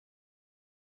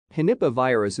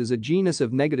Henipavirus is a genus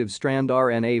of negative-strand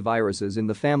RNA viruses in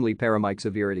the family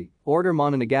Paramyxoviridae, order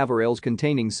Mononegavirales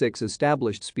containing 6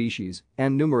 established species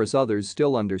and numerous others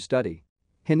still under study.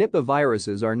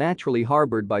 Henipaviruses are naturally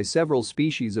harbored by several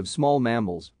species of small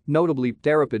mammals, notably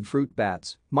pteropid fruit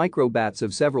bats, microbats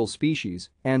of several species,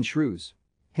 and shrews.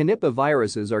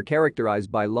 Henipaviruses are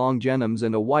characterized by long genomes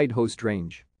and a wide host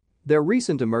range. Their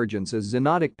recent emergence as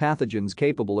zoonotic pathogens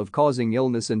capable of causing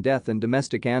illness and death in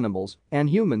domestic animals and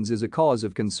humans is a cause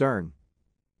of concern.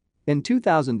 In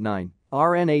 2009,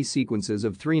 RNA sequences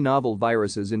of 3 novel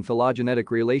viruses in phylogenetic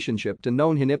relationship to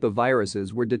known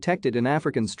Henipaviruses were detected in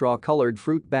African straw-colored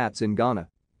fruit bats in Ghana.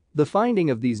 The finding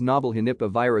of these novel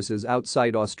Henipaviruses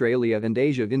outside Australia and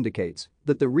Asia indicates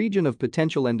that the region of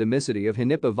potential endemicity of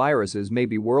Henipaviruses may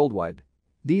be worldwide.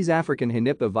 These African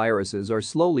Henipaviruses are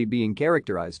slowly being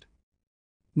characterized.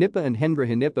 Nipah and Hendra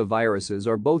Henipaviruses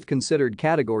are both considered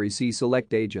Category C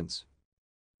select agents.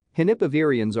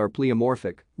 Henipavirians are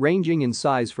pleomorphic, ranging in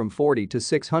size from 40 to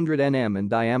 600 nm in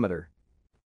diameter.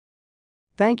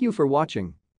 Thank you for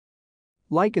watching.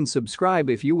 Like and subscribe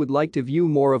if you would like to view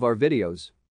more of our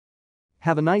videos.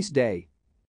 Have a nice day.